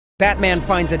Batman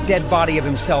finds a dead body of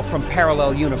himself from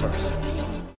parallel universe.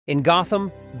 In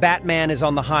Gotham, Batman is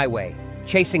on the highway,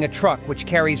 chasing a truck which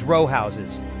carries row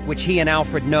houses, which he and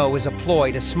Alfred know is a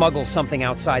ploy to smuggle something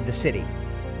outside the city.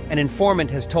 An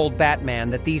informant has told Batman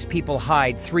that these people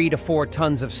hide 3 to 4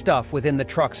 tons of stuff within the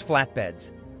truck's flatbeds,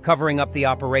 covering up the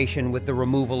operation with the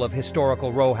removal of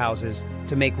historical row houses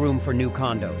to make room for new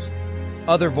condos.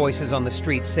 Other voices on the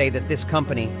street say that this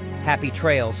company, Happy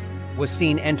Trails, was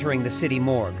seen entering the city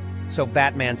morgue, so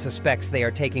Batman suspects they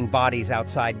are taking bodies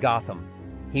outside Gotham.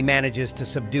 He manages to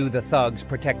subdue the thugs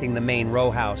protecting the main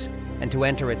row house and to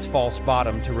enter its false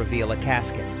bottom to reveal a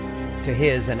casket. To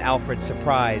his and Alfred's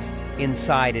surprise,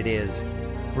 inside it is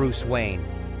Bruce Wayne.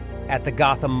 At the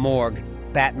Gotham morgue,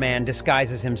 Batman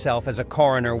disguises himself as a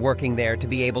coroner working there to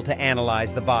be able to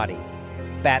analyze the body.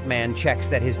 Batman checks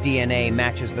that his DNA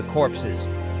matches the corpses,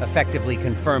 effectively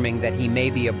confirming that he may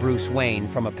be a Bruce Wayne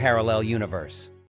from a parallel universe.